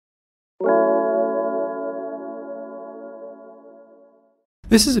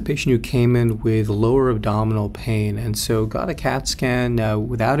This is a patient who came in with lower abdominal pain, and so got a CAT scan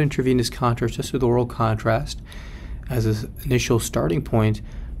without intravenous contrast, just with oral contrast as an initial starting point.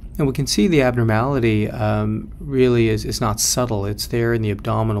 And we can see the abnormality really is not subtle. It's there in the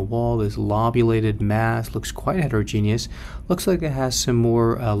abdominal wall. This lobulated mass looks quite heterogeneous. Looks like it has some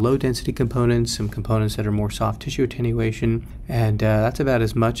more low-density components, some components that are more soft tissue attenuation, and that's about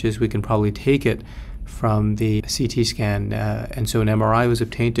as much as we can probably take it from the CT scan, and so an MRI was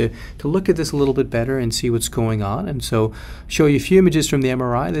obtained to look at this a little bit better and see what's going on. And so show you a few images from the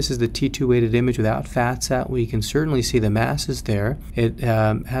MRI. This is the T2 weighted image without FATSAT. We can certainly see the masses there. It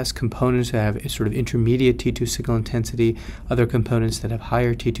has components that have sort of intermediate T2 signal intensity, other components that have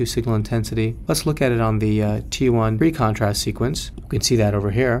higher T2 signal intensity. Let's look at it on the T1 pre-contrast sequence. You can see that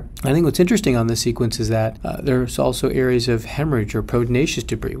over here. I think what's interesting on this sequence is that there's also areas of hemorrhage or proteinaceous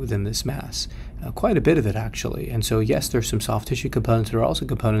debris within this mass. Quite a bit of it, actually. And so, yes, there's some soft tissue components. There are also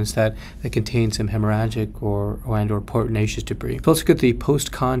components that contain some hemorrhagic or proteinaceous debris. So let's look at the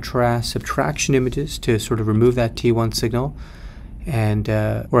post-contrast subtraction images to sort of remove that T1 signal. And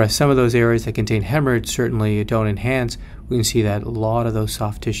whereas some of those areas that contain hemorrhage certainly don't enhance, we can see that a lot of those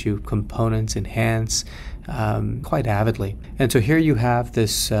soft tissue components enhance quite avidly. And so here you have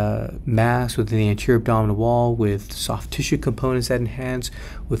this mass within the anterior abdominal wall with soft tissue components that enhance,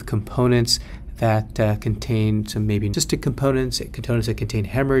 with components that contain some maybe cystic components that contain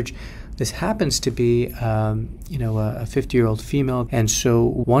hemorrhage. This happens to be, a 50-year-old female, and so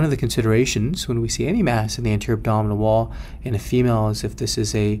one of the considerations when we see any mass in the anterior abdominal wall in a female is if this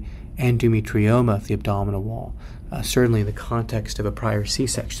is a endometrioma of the abdominal wall, certainly in the context of a prior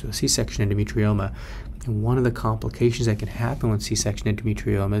C-section, so a C-section endometrioma. And one of the complications that can happen with C-section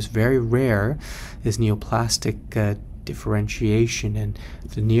endometrioma is very rare, is neoplastic differentiation, and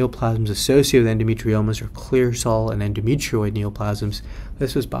the neoplasms associated with endometriomas are clear cell and endometrioid neoplasms.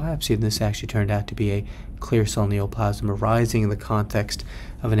 This was biopsied, and this actually turned out to be a clear cell neoplasm arising in the context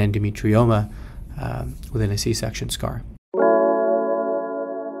of an endometrioma within a C-section scar.